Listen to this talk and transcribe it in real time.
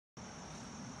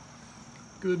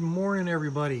Good morning,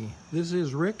 everybody. This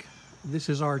is Rick. This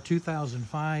is our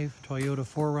 2005 Toyota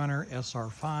 4Runner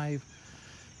SR5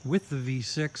 with the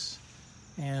V6,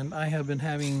 and I have been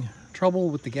having trouble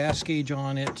with the gas gauge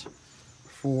on it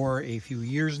for a few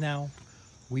years now.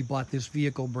 We bought this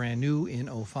vehicle brand new in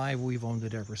 05. We've owned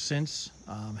it ever since.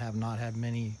 Have not had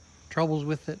many troubles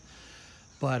with it,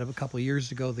 but a couple of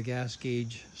years ago the gas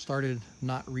gauge started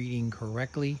not reading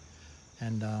correctly,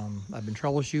 and I've been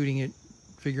troubleshooting it,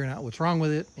 figuring out what's wrong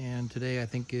with it, and today I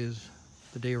think is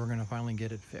the day we're going to finally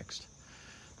get it fixed.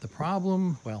 The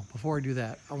problem, well, before I do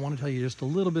that, I want to tell you just a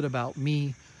little bit about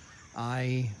me.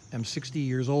 I am 60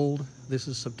 years old. This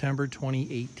is September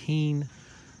 2018,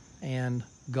 and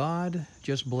God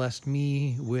just blessed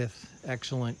me with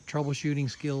excellent troubleshooting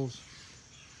skills,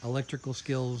 electrical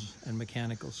skills, and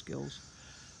mechanical skills.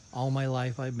 All my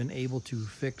life I've been able to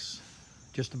fix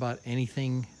just about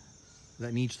anything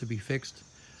that needs to be fixed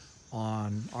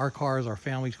on our cars, our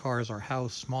family's cars, our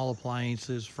house, small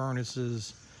appliances,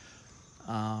 furnaces,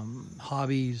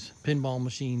 hobbies, pinball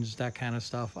machines, that kind of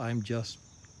stuff. I'm just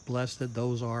blessed that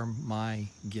those are my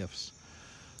gifts.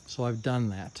 So I've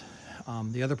done that.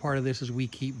 The other part of this is we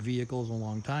keep vehicles a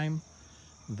long time.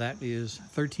 That is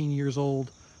 13 years old.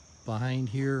 Behind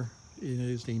here it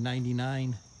is a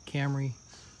 99 Camry.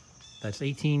 That's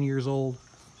 18 years old.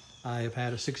 I've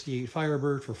had a 68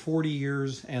 Firebird for 40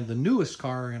 years, and the newest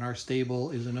car in our stable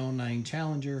is an 09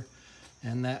 Challenger,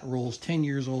 and that rolls 10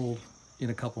 years old in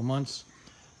a couple months.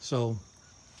 So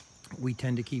we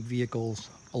tend to keep vehicles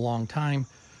a long time.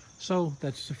 So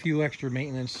that's a few extra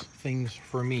maintenance things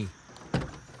for me.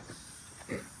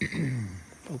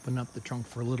 Open up the trunk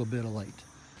for a little bit of light.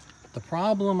 The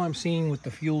problem I'm seeing with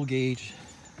the fuel gauge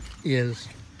is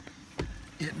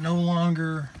it no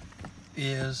longer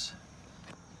is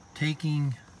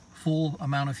taking full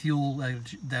amount of fuel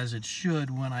as it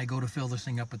should when I go to fill this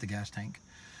thing up at the gas tank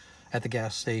at the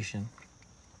gas station.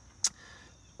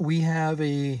 We have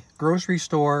a grocery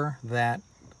store that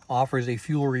offers a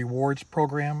fuel rewards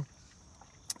program,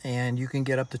 and you can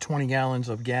get up to 20 gallons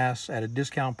of gas at a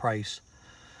discount price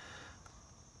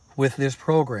with this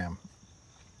program.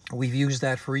 We've used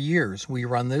that for years. We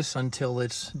run this until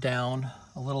it's down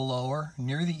a little lower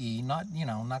near the E, not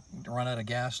run out of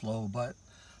gas low, but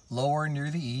lower near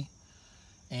the E,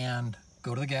 and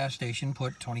go to the gas station,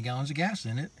 put 20 gallons of gas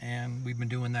in it, and we've been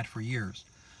doing that for years.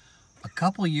 A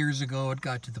couple of years ago, it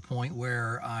got to the point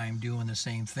where I'm doing the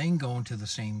same thing, going to the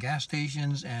same gas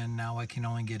stations, and now I can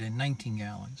only get in 19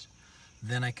 gallons.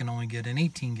 Then I can only get in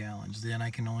 18 gallons. Then I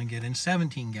can only get in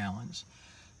 17 gallons.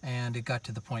 And it got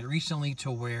to the point recently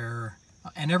to where,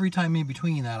 and every time in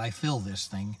between that, I fill this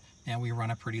thing, and we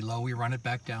run it pretty low. We run it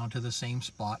back down to the same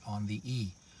spot on the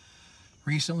E.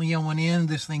 Recently I went in,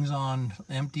 this thing's on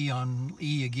empty on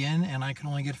E again, and I can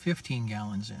only get 15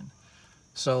 gallons in.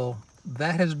 So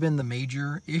that has been the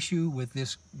major issue with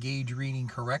this gauge reading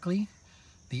correctly.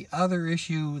 The other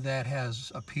issue that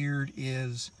has appeared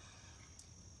is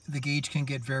the gauge can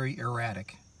get very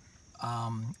erratic.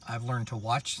 I've learned to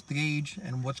watch the gauge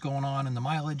and what's going on in the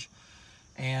mileage,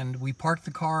 and we parked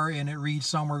the car and it reads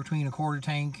somewhere between a quarter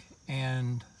tank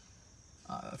and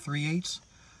 3/8.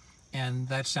 And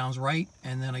that sounds right,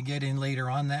 and then I get in later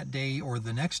on that day or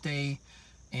the next day,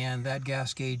 and that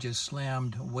gas gauge is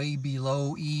slammed way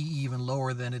below E, even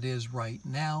lower than it is right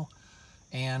now,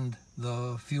 and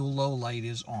the fuel low light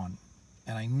is on.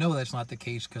 And I know that's not the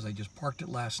case because I just parked it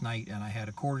last night and I had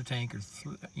a quarter tank, or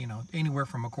anywhere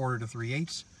from a quarter to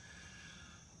 3/8,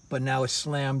 but now it's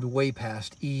slammed way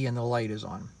past E and the light is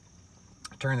on.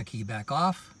 Turn the key back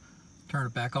off, turn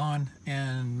it back on,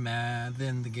 and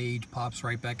then the gauge pops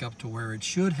right back up to where it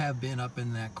should have been, up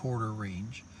in that quarter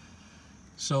range.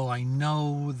 So I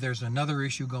know there's another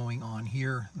issue going on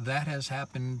here. That has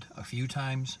happened a few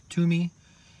times to me.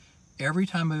 Every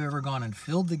time I've ever gone and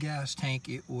filled the gas tank,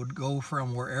 it would go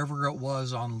from wherever it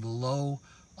was on the low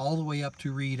all the way up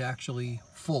to read actually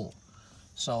full.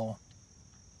 So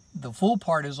the full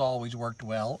part has always worked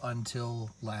well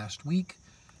until last week,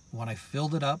 when I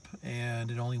filled it up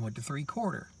and it only went to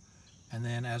 3/4. And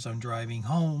then as I'm driving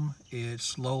home, it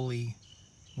slowly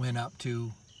went up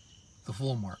to the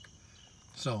full mark.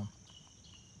 So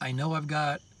I know I've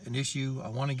got an issue. I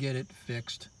want to get it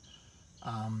fixed.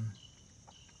 And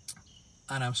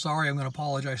I'm sorry, I'm going to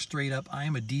apologize straight up. I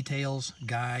am a details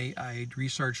guy. I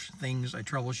research things, I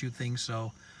troubleshoot things,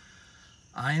 so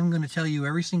I am going to tell you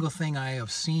every single thing I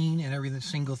have seen and every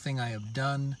single thing I have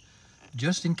done,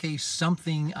 just in case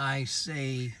something I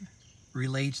say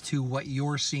relates to what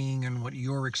you're seeing and what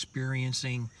you're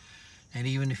experiencing. And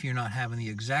even if you're not having the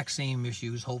exact same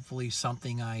issues, hopefully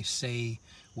something I say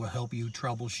will help you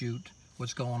troubleshoot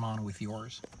what's going on with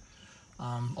yours.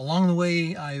 Along the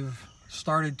way, I've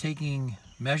started taking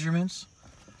measurements.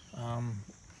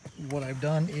 What I've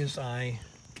done is I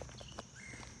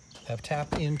have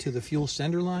tapped into the fuel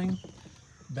sender line.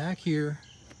 Back here,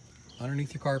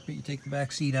 underneath your carpet, you take the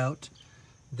back seat out.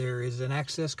 There is an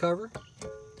access cover.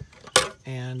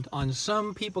 And on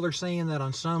some people are saying that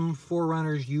on some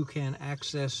 4Runners you can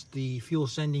access the fuel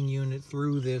sending unit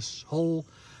through this hole.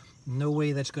 No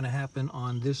way that's going to happen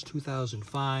on this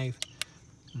 2005.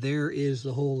 There is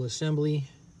the whole assembly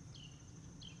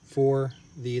for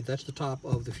that's the top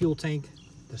of the fuel tank,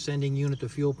 the sending unit, the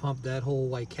fuel pump. That whole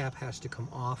white cap has to come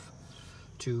off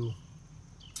to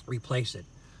replace it.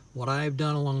 What I've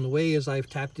done along the way is I've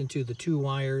tapped into the 2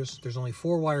 wires. There's only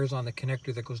 4 wires on the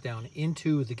connector that goes down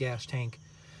into the gas tank.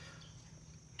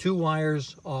 2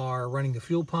 wires are running the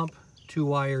fuel pump, 2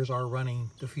 wires are running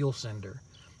the fuel sender.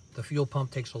 The fuel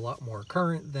pump takes a lot more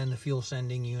current than the fuel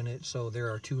sending unit, so there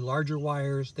are 2 larger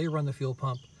wires, they run the fuel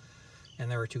pump,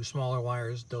 and there are 2 smaller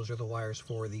wires, those are the wires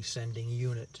for the sending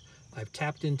unit. I've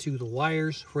tapped into the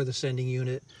wires for the sending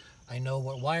unit. I know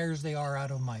what wires they are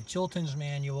out of my Chilton's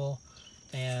manual,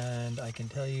 and I can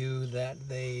tell you that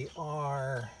they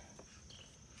are,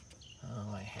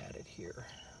 oh, I had it here.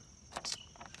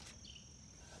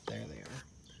 There they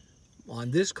are.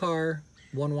 On this car,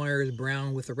 1 wire is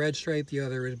brown with a red stripe, the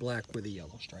other is black with a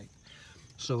yellow stripe.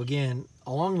 So again,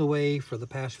 along the way for the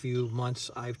past few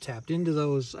months, I've tapped into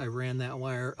those. I ran that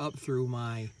wire up through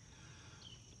my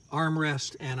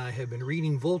armrest, and I have been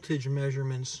reading voltage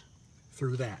measurements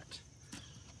through that.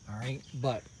 All right,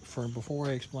 but before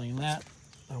I explain that,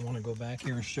 I want to go back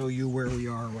here and show you where we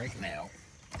are right now.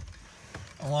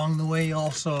 Along the way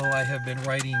also, I have been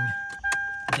writing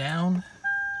down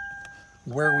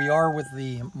where we are with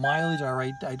the mileage. All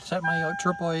right, I set my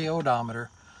AAA odometer,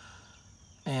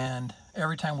 and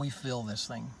every time we fill this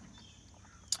thing,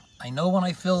 I know when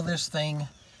I fill this thing,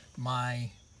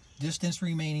 my distance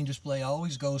remaining display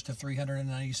always goes to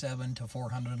 397 to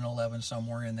 411,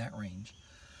 somewhere in that range.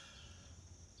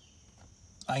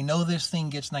 I know this thing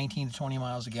gets 19 to 20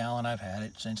 miles a gallon. I've had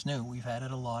it since new. We've had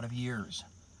it a lot of years.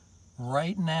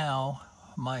 Right now,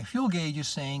 my fuel gauge is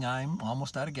saying I'm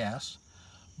almost out of gas,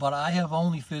 but I have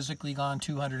only physically gone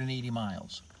 280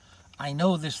 miles. I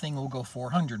know this thing will go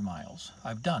 400 miles.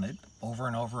 I've done it over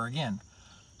and over again.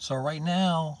 So right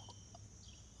now,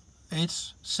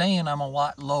 it's saying I'm a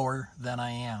lot lower than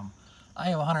I am. I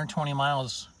have 120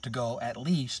 miles to go at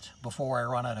least before I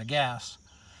run out of gas.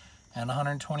 And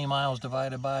 120 miles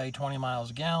divided by 20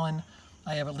 miles a gallon,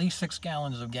 I have at least 6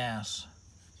 gallons of gas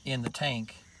in the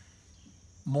tank,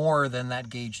 more than that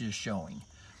gauge is showing.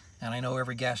 And I know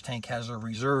every gas tank has a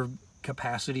reserve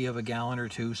capacity of a gallon or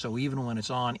 2, so even when it's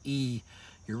on E,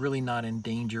 you're really not in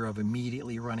danger of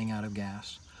immediately running out of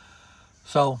gas.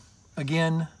 So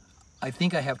again, I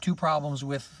think I have 2 problems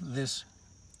with this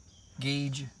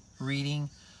gauge reading.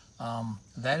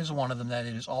 That is one of them, that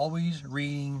it is always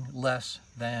reading less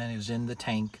than is in the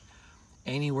tank,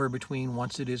 anywhere between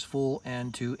once it is full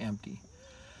and to empty.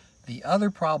 The other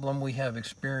problem we have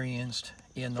experienced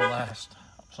in the last,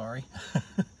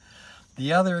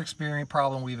 the other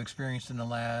problem we've experienced in the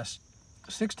last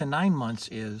 6 to 9 months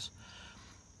is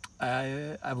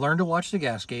I've learned to watch the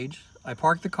gas gauge. I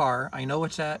park the car, I know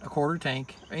it's at a 1/4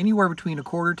 tank. Anywhere between a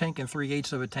 1/4 tank and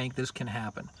 3/8 of a tank, this can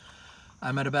happen.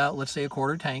 I'm at about, let's say, a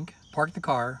 1/4 tank, park the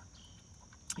car,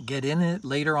 get in it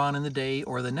later on in the day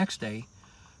or the next day,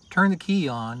 turn the key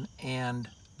on, and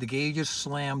the gauge is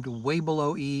slammed way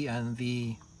below E and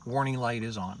the warning light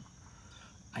is on.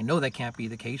 I know that can't be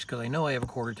the case because I know I have a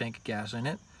 1/4 tank of gas in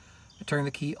it. I turn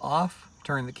the key off,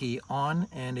 turn the key on,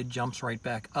 and it jumps right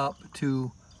back up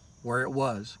to where it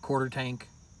was, 1/4 tank,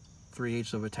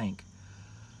 3/8 of a tank.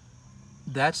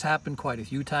 That's happened quite a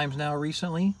few times now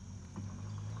recently.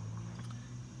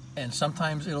 And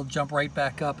sometimes it'll jump right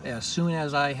back up as soon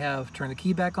as I have turned the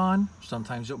key back on.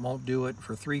 Sometimes it won't do it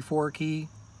for 3-4 key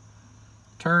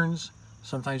turns.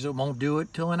 Sometimes it won't do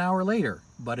it till an hour later,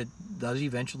 but it does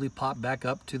eventually pop back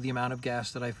up to the amount of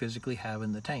gas that I physically have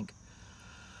in the tank.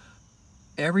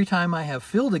 Every time I have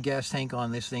filled a gas tank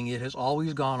on this thing, it has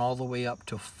always gone all the way up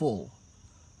to full.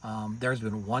 There's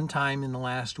been one time in the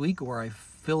last week where I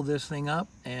filled this thing up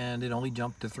and it only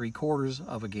jumped to 3/4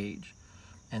 of a gauge.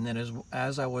 And then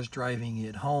as I was driving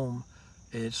it home,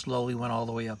 it slowly went all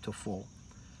the way up to full.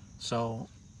 So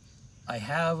I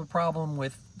have a problem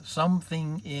with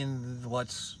something in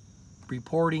what's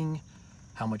reporting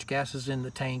how much gas is in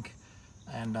the tank,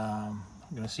 and I'm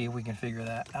going to see if we can figure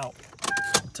that out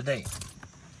today.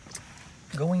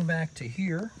 Going back to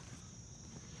here,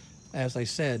 as I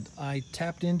said, I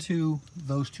tapped into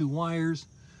those 2 wires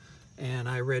and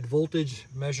I read voltage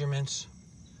measurements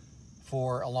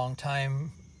for a long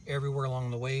time, everywhere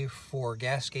along the way, for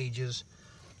gas gauges.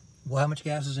 Well, how much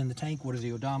gas is in the tank? What does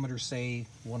the odometer say?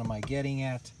 What am I getting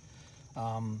at?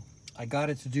 I got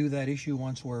it to do that issue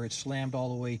once where it slammed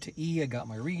all the way to E. I got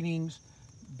my readings,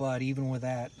 but even with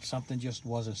that, something just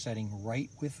wasn't setting right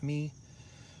with me.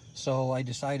 So I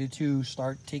decided to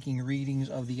start taking readings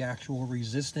of the actual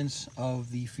resistance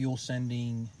of the fuel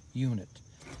sending unit.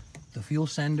 The fuel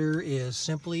sender is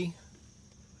simply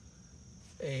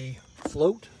a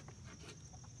float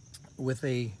with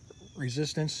a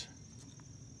resistance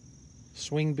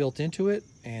swing built into it,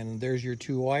 and there's your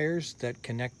two wires that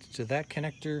connect to that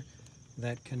connector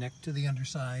that connect to the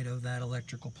underside of that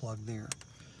electrical plug there.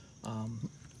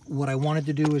 What I wanted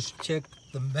to do is check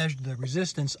the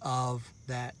resistance of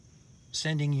that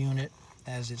sending unit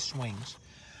as it swings.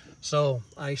 So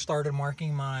I started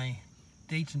marking my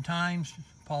dates and times.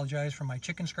 Apologize for my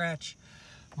chicken scratch.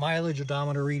 Mileage,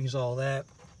 odometer readings, all that.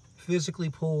 Physically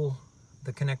pull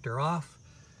the connector off,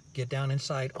 get down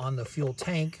inside on the fuel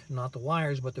tank, not the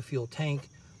wires, but the fuel tank,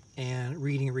 and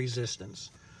reading resistance.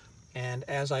 And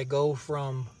as I go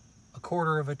from a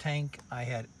quarter of a tank, I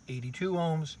had 82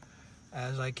 ohms.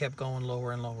 As I kept going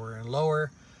lower and lower and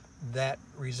lower, that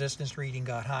resistance reading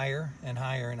got higher and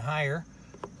higher and higher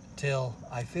till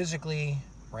I physically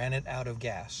ran it out of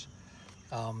gas.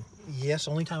 Yes,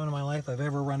 only time in my life I've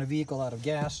ever run a vehicle out of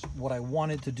gas. What I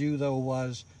wanted to do though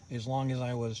was, as long as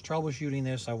I was troubleshooting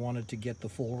this, I wanted to get the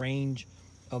full range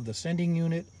of the sending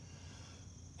unit.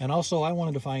 And also I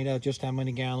wanted to find out just how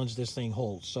many gallons this thing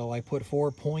holds. So I put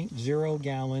 4.0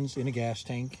 gallons in a gas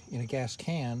tank, in a gas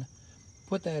can,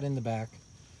 put that in the back,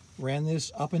 ran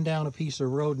this up and down a piece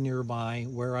of road nearby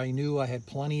where I knew I had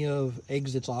plenty of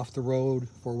exits off the road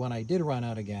for when I did run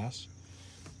out of gas.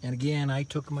 And again, I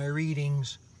took my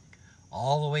readings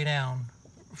all the way down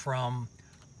from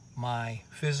my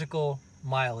physical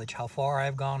mileage, how far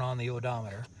I've gone on the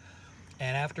odometer.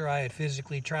 And after I had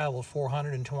physically traveled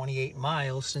 428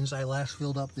 miles since I last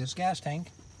filled up this gas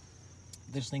tank,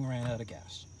 this thing ran out of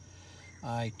gas.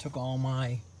 I took all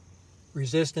my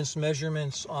resistance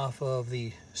measurements off of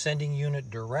the sending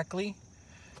unit directly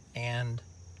and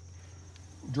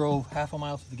drove half a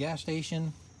mile to the gas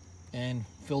station and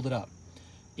filled it up.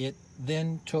 It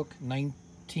then took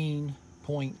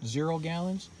 19.0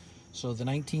 gallons. So the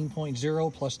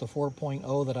 19.0 plus the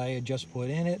 4.0 that I had just put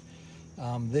in it,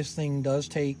 this thing does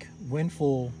take, when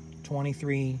full,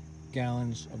 23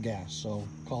 gallons of gas. So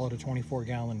call it a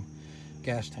 24-gallon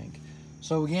gas tank.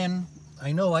 So again,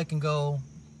 I know I can go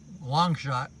long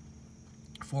shot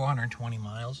 420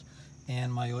 miles,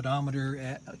 and my odometer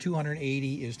at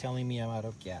 280 is telling me I'm out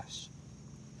of gas.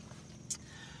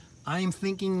 I'm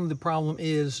thinking the problem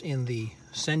is in the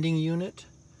sending unit.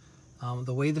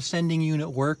 The way the sending unit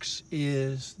works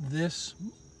is this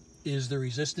is the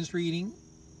resistance reading.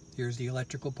 Here's the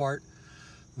electrical part.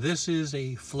 This is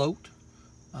a float,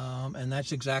 and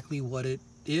that's exactly what it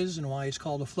is and why it's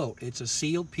called a float. It's a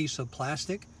sealed piece of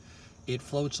plastic. It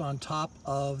floats on top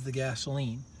of the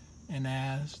gasoline, and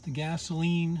as the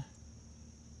gasoline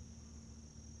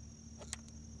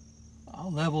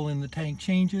level in the tank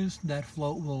changes, that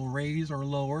float will raise or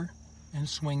lower and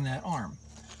swing that arm.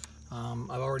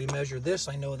 I've already measured this.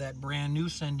 I know that brand new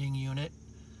sending unit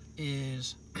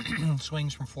is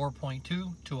swings from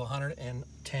 4.2 to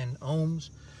 110 ohms.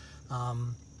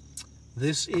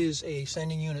 This is a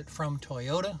sending unit from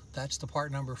Toyota. That's the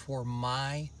part number for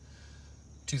my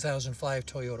 2005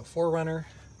 Toyota 4Runner.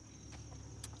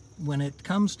 When it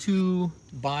comes to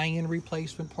buying in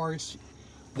replacement parts,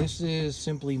 this is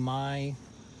simply my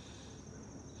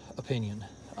opinion.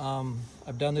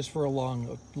 I've done this for a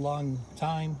long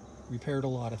time, repaired a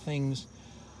lot of things.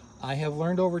 I have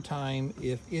learned over time,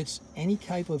 if it's any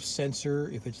type of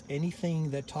sensor, if it's anything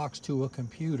that talks to a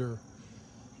computer,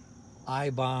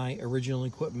 I buy original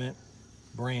equipment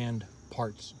brand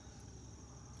parts.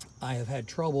 I have had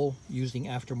trouble using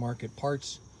aftermarket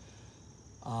parts.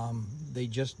 They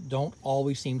just don't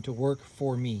always seem to work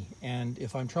for me. And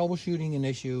if I'm troubleshooting an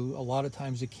issue, a lot of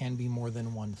times it can be more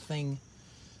than one thing.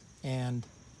 And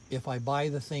if I buy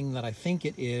the thing that I think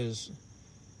it is,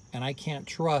 and I can't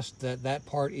trust that that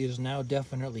part is now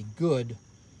definitely good,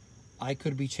 I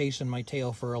could be chasing my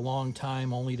tail for a long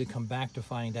time only to come back to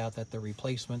find out that the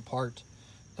replacement part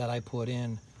that I put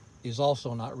in is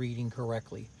also not reading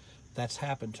correctly. That's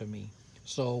happened to me.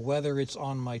 So whether it's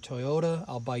on my Toyota,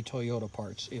 I'll buy Toyota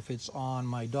parts. If it's on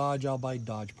my Dodge, I'll buy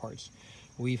Dodge parts.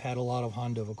 We've had a lot of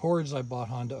Honda Accords. I bought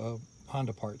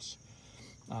Honda parts.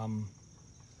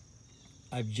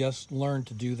 I've just learned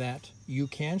to do that. You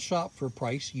can shop for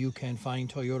price. You can find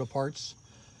Toyota parts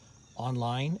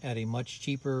online at a much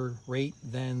cheaper rate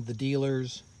than the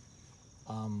dealers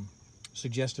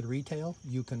suggested retail.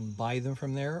 You can buy them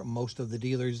from there. Most of the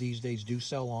dealers these days do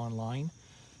sell online.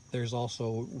 There's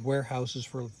also warehouses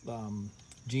for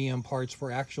GM parts,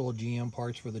 for actual GM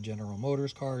parts for the General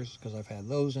Motors cars, because I've had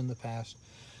those in the past.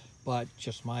 But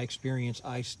just my experience,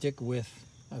 I stick with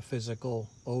a physical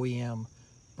OEM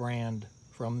brand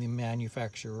from the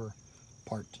manufacturer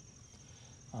part.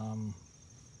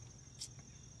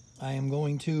 I am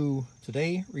going to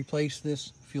today replace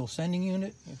this fuel sending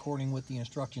unit according with the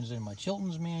instructions in my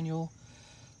Chilton's manual.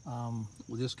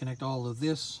 We'll disconnect all of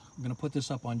this. I'm going to put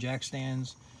this up on jack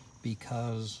stands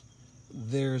because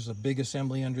there's a big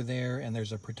assembly under there, and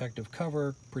there's a protective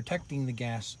cover protecting the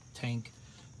gas tank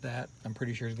that I'm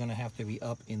pretty sure is going to have to be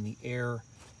up in the air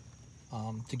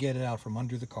to get it out from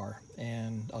under the car.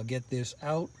 And I'll get this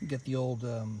out, get the old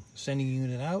sending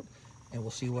unit out, and we'll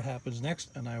see what happens next,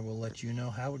 and I will let you know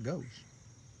how it goes.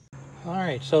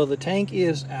 Alright, so the tank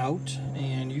is out,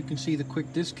 and you can see the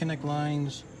quick disconnect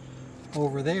lines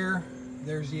over there.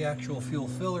 There's the actual fuel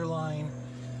filler line.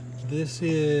 This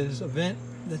is a vent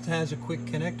that has a quick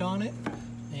connect on it.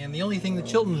 And the only thing the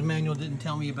Chilton's manual didn't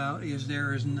tell me about is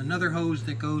there is another hose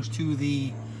that goes to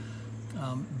the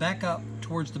back up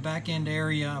towards the back end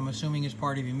area. I'm assuming it's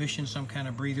part of emission, some kind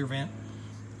of breather vent.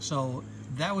 So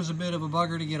that was a bit of a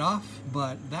bugger to get off,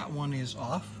 but that one is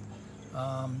off.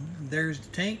 There's the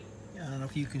tank. I don't know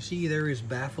if you can see, there is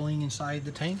baffling inside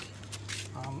the tank.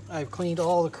 I've cleaned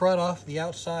all the crud off the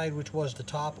outside, which was the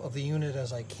top of the unit,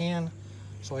 as I can,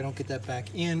 so I don't get that back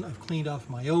in. I've cleaned off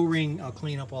my O-ring. I'll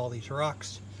clean up all these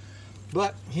rocks.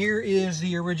 But here is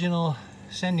the original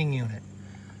sending unit.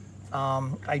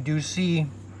 I do see,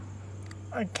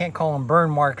 I can't call them burn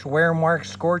marks, wear marks,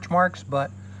 scorch marks,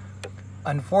 but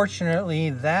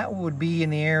unfortunately that would be in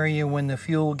the area when the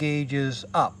fuel gauge is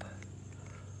up,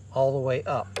 all the way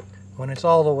up. When it's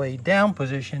all the way down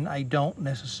position, I don't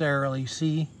necessarily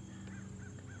see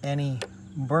any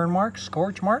burn marks,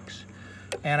 scorch marks.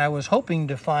 And I was hoping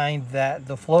to find that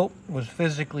the float was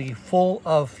physically full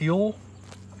of fuel,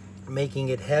 making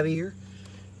it heavier,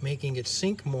 making it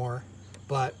sink more,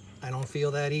 but I don't feel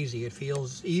that easy. It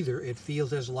feels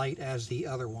as light as the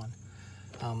other one.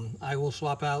 I will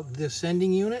swap out this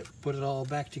sending unit, put it all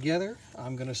back together.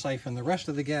 I'm going to siphon the rest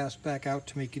of the gas back out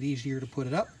to make it easier to put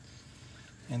it up.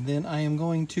 And then I am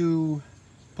going to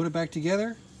put it back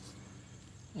together,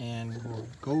 and we'll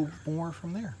go more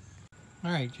from there.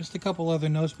 All right, just a couple other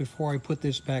notes before I put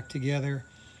this back together.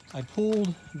 I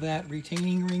pulled that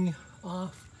retaining ring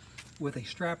off with a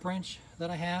strap wrench that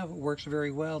I have. It works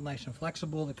very well, nice and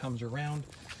flexible. It comes around.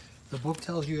 The book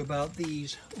tells you about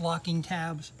these locking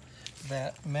tabs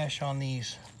that mesh on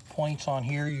these points on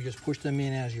here. You just push them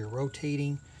in as you're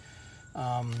rotating.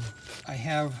 I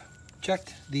have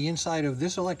checked the inside of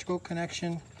this electrical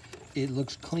connection. It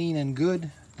looks clean and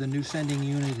good. The new sending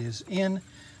unit is in.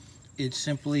 It's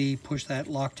simply push that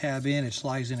lock tab in. It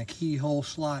slides in a keyhole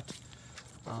slot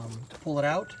to pull it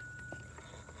out.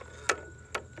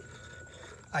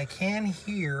 I can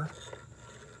hear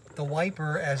the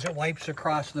wiper as it wipes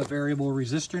across the variable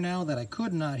resistor now that I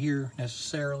could not hear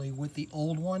necessarily with the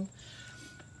old one.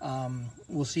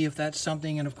 We'll see if that's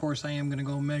something, and of course I am going to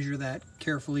go measure that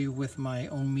carefully with my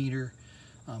own meter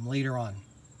later on.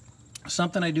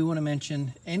 Something I do want to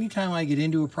mention, anytime I get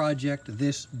into a project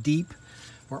this deep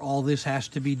where all this has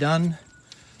to be done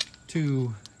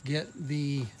to get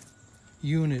the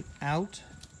unit out,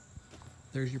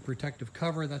 there's your protective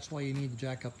cover. That's why you need to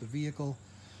jack up the vehicle.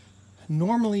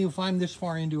 Normally, if I'm this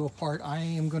far into a part, I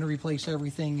am going to replace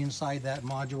everything inside that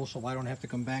module so I don't have to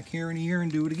come back here in a year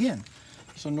and do it again.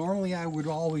 So normally I would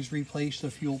always replace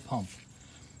the fuel pump.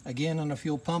 Again, on the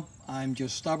fuel pump, I'm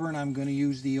just stubborn. I'm going to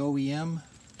use the OEM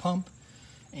pump.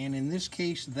 And in this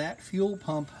case, that fuel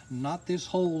pump, not this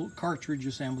whole cartridge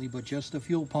assembly, but just the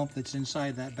fuel pump that's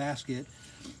inside that basket,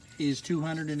 is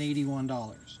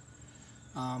 $281.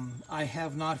 I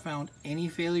have not found any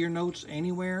failure notes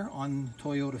anywhere on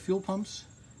Toyota fuel pumps.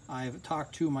 I've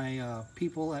talked to my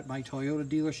people at my Toyota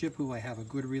dealership who I have a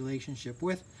good relationship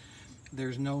with.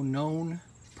 There's no known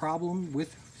problem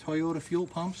with Toyota fuel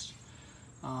pumps.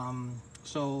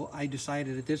 So I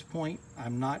decided at this point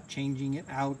I'm not changing it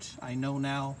out. I know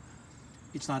now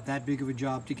it's not that big of a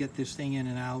job to get this thing in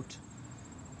and out.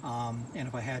 And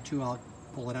if I had to, I'll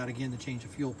pull it out again to change the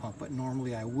fuel pump. But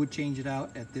normally I would change it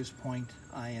out. At this point,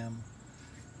 I am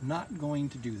not going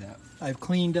to do that. I've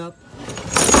cleaned up.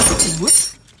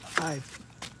 I've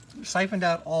siphoned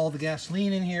out all the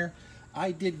gasoline in here.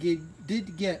 I did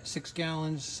get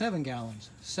 7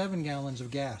 gallons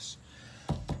of gas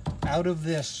out of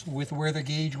this with where the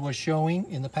gauge was showing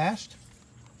in the past.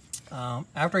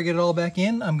 After I get it all back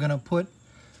in, I'm going to put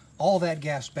all that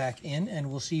gas back in,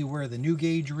 and we'll see where the new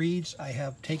gauge reads. I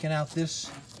have taken out this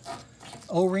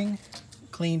O-ring,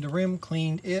 cleaned the rim,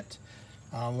 cleaned it.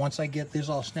 Once I get this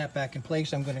all snapped back in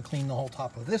place, I'm going to clean the whole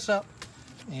top of this up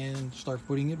and start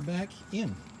putting it back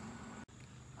in.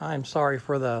 I'm sorry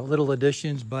for the little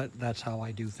additions, but that's how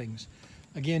I do things.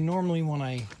 Again, normally when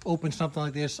I open something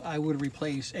like this, I would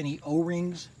replace any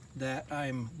O-rings that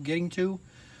I'm getting to.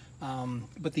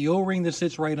 But the O-ring that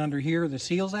sits right under here, the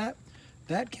seals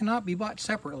that cannot be bought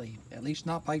separately, at least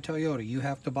not by Toyota. You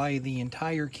have to buy the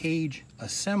entire cage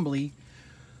assembly,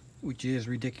 which is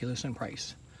ridiculous in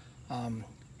price.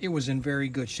 It was in very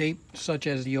good shape, such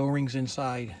as the O-rings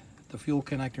inside the fuel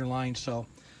connector line, so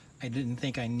I didn't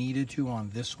think I needed to on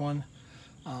this one.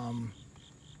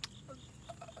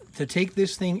 To take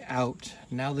this thing out,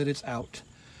 now that it's out,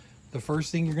 the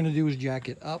first thing you're going to do is jack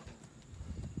it up,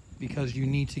 because you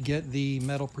need to get the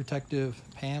metal protective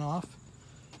pan off.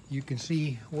 You can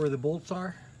see where the bolts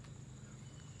are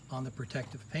on the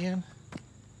protective pan.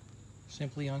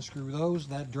 Simply unscrew those.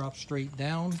 That drops straight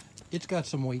down. It's got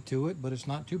some weight to it, but it's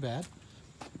not too bad.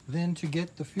 Then to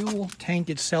get the fuel tank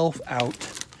itself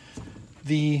out,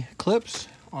 the clips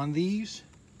on these,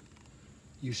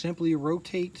 you simply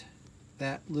rotate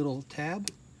that little tab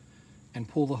and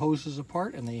pull the hoses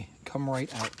apart, and they come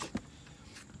right out.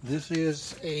 This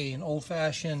is an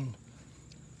old-fashioned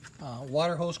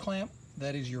water hose clamp.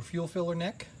 That is your fuel filler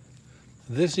neck.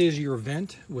 This is your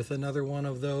vent with another one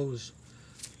of those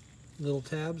little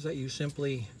tabs that you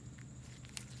simply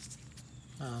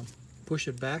push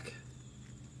it back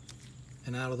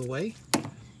and out of the way.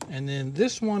 And then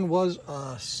this one was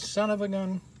a son of a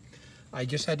gun. I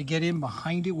just had to get in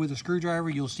behind it with a screwdriver.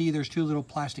 You'll see there's two little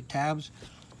plastic tabs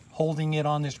holding it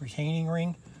on this retaining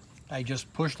ring. I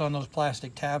just pushed on those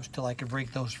plastic tabs till I could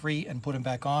break those free and put them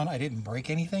back on. I didn't break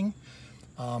anything.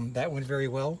 That went very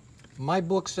well. My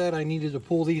book said I needed to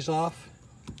pull these off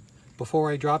before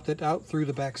I dropped it out through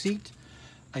the back seat.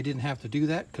 I didn't have to do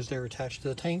that because they're attached to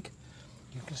the tank.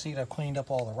 You can see that I've cleaned up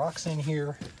all the rocks in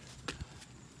here.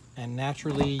 And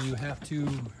naturally you have to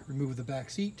remove the back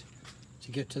seat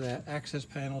to get to that access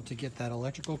panel to get that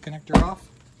electrical connector off.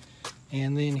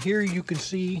 And then here you can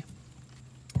see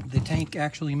the tank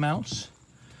actually mounts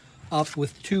up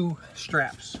with two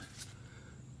straps.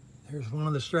 There's one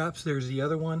of the straps, there's the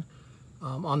other one.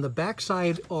 On the back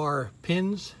side are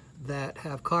pins that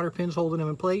have cotter pins holding them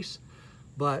in place,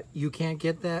 but you can't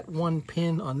get that one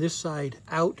pin on this side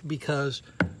out because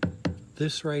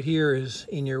this right here is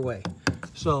in your way.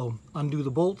 So undo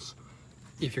the bolts.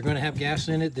 If you're going to have gas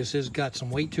in it, this has got some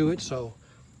weight to it, so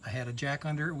I had a jack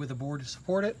under it with a board to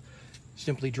support it.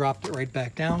 Simply dropped it right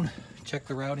back down. Check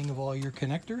the routing of all your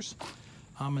connectors,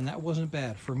 and that wasn't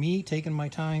bad. For me, taking my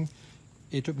time,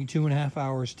 it took me 2.5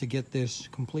 hours to get this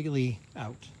completely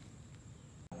out.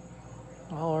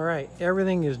 All right,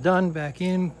 everything is done back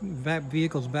in. That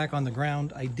vehicle's back on the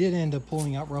ground. I did end up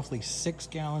pulling out roughly 6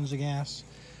 gallons of gas.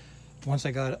 Once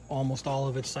I got almost all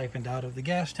of it siphoned out of the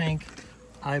gas tank,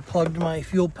 I plugged my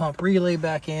fuel pump relay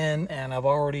back in, and I've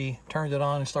already turned it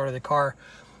on and started the car.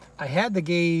 I had the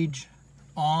gauge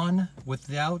on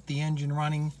without the engine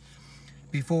running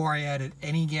before I added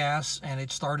any gas, and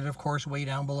it started, of course, way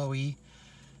down below E.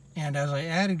 And as I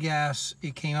added gas,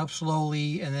 it came up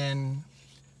slowly, and then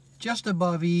just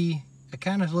above E, it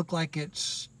kind of looked like it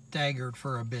staggered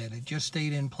for a bit. It just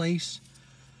stayed in place,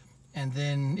 and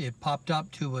then it popped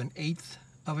up to 1/8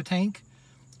 of a tank,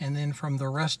 and then from the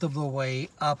rest of the way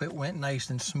up, it went nice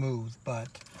and smooth. But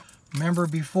remember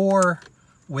before,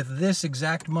 with this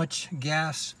exact much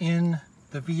gas in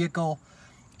the vehicle,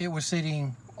 it was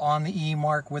sitting on the E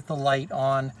mark with the light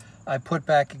on. I put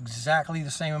back exactly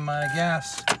the same amount of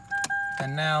gas,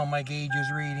 and now my gauge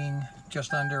is reading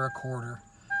just under 1/4.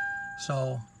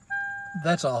 So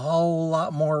that's a whole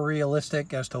lot more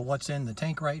realistic as to what's in the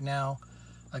tank right now.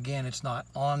 Again, it's not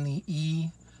on the E.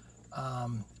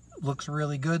 Looks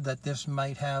really good that this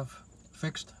might have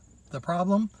fixed the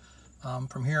problem.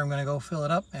 From here, I'm going to go fill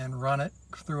it up and run it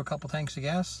through a couple tanks of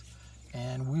gas,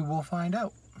 and we will find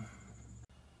out.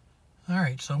 All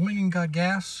right, so went and got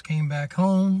gas, came back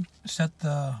home, set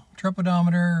the trip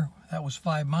odometer. That was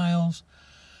 5 miles.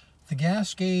 The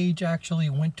gas gauge actually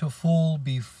went to full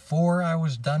before I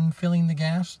was done filling the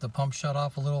gas. The pump shut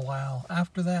off a little while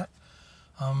after that,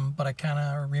 but I kind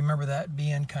of remember that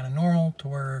being kind of normal to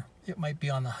where it might be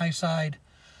on the high side.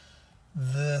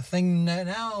 The thing that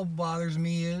now bothers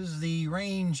me is the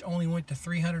range only went to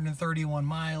 331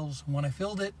 miles when I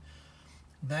filled it.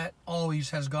 That always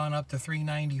has gone up to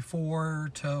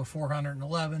 394 to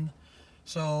 411.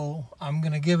 So I'm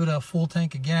going to give it a full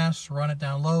tank of gas, run it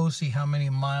down low, see how many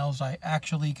miles I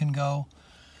actually can go.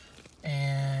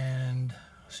 And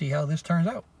see how this turns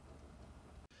out.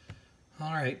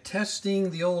 All right,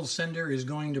 testing the old sender is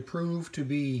going to prove to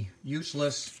be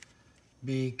useless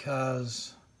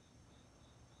because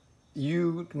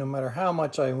no matter how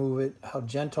much I move it, how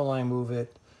gentle I move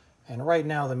it, and right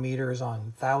now the meter is on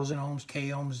 1,000 ohms, K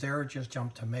ohms there, it just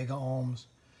jumped to mega ohms.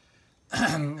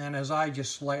 And as I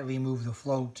just slightly move the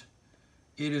float,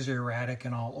 it is erratic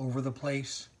and all over the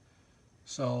place.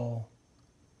 So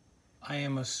I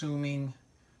am assuming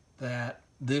that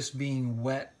this being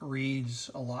wet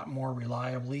reads a lot more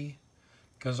reliably,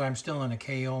 because I'm still in a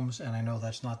K ohms, and I know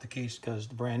that's not the case because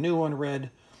the brand new one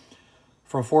read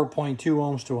from 4.2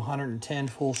 ohms to 110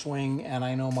 full swing, and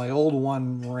I know my old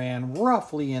one ran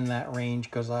roughly in that range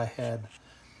because I had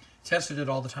tested it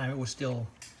all the time. It was still,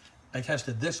 I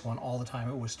tested this one all the time.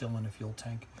 It was still in the fuel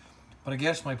tank. But I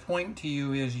guess my point to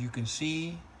you is you can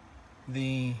see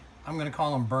the, I'm going to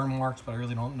call them burn marks, but I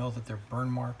really don't know that they're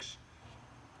burn marks.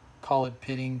 Call it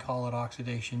pitting, call it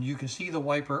oxidation. You can see the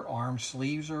wiper arm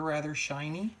sleeves are rather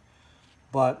shiny,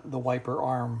 but the wiper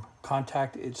arm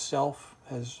contact itself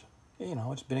has, you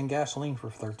know, it's been in gasoline for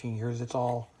 13 years. It's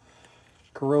all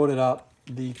corroded up.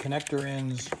 The connector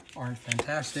ends aren't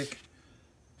fantastic,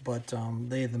 but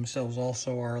they themselves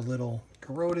also are a little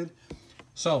corroded.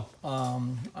 So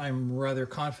I'm rather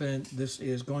confident this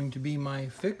is going to be my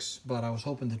fix, but I was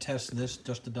hoping to test this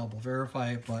just to double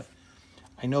verify it, but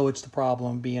I know it's the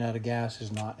problem. Being out of gas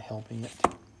is not helping it.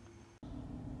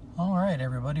 All right,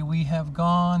 everybody, we have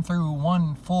gone through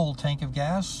one full tank of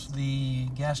gas. The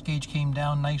gas gauge came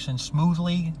down nice and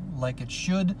smoothly, like it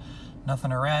should.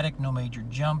 Nothing erratic, no major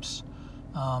jumps.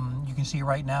 You can see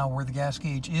right now where the gas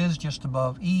gauge is, just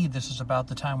above E. This is about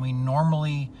the time we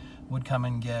normally would come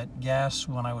and get gas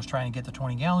when I was trying to get the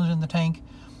 20 gallons in the tank.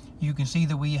 You can see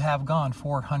that we have gone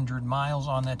 400 miles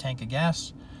on that tank of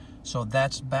gas. So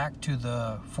that's back to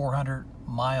the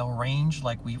 400-mile range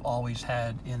like we've always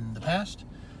had in the past.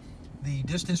 The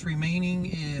distance remaining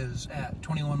is at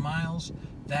 21 miles.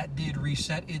 That did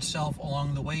reset itself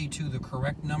along the way to the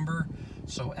correct number.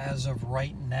 So as of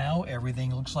right now,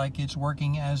 everything looks like it's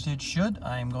working as it should.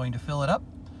 I am going to fill it up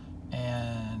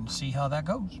and see how that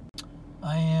goes.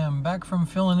 I am back from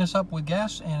filling this up with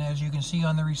gas, and as you can see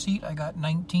on the receipt, I got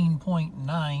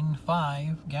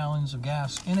 19.95 gallons of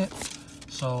gas in it.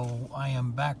 So I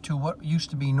am back to what used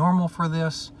to be normal for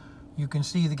this. You can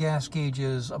see the gas gauge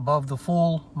is above the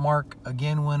full mark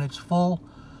again when it's full.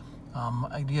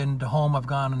 Again, to home, I've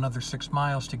gone another 6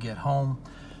 miles to get home.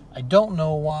 I don't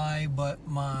know why, but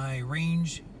my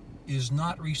range is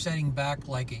not resetting back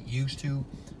like it used to.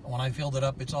 When I filled it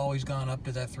up, it's always gone up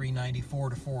to that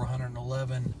 394 to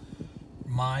 411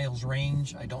 miles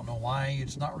range. I don't know why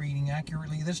it's not reading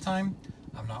accurately this time.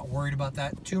 I'm not worried about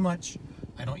that too much.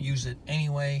 I don't use it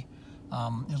anyway.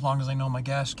 As long as I know my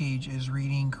gas gauge is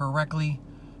reading correctly,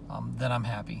 then I'm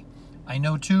happy. I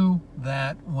know too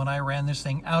that when I ran this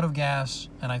thing out of gas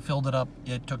and I filled it up,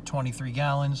 it took 23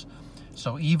 gallons.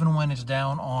 So even when it's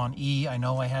down on E, I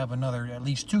know I have another at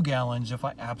least 2 gallons if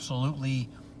I absolutely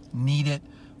need it.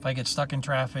 If I get stuck in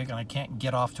traffic and I can't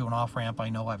get off to an off-ramp, I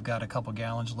know I've got a couple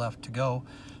gallons left to go.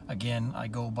 Again, I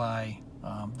go by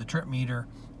the trip meter,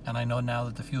 and I know now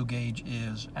that the fuel gauge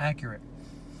is accurate.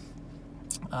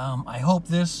 I hope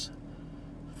this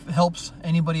helps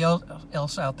anybody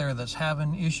else out there that's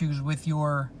having issues with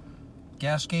your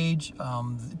gas gauge.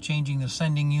 Changing the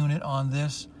sending unit on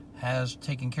this has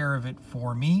taken care of it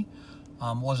for me.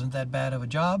 Wasn't that bad of a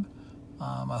job.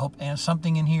 I hope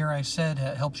something in here I said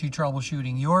helps you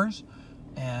troubleshooting yours.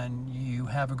 And you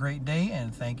have a great day,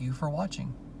 and thank you for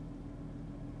watching.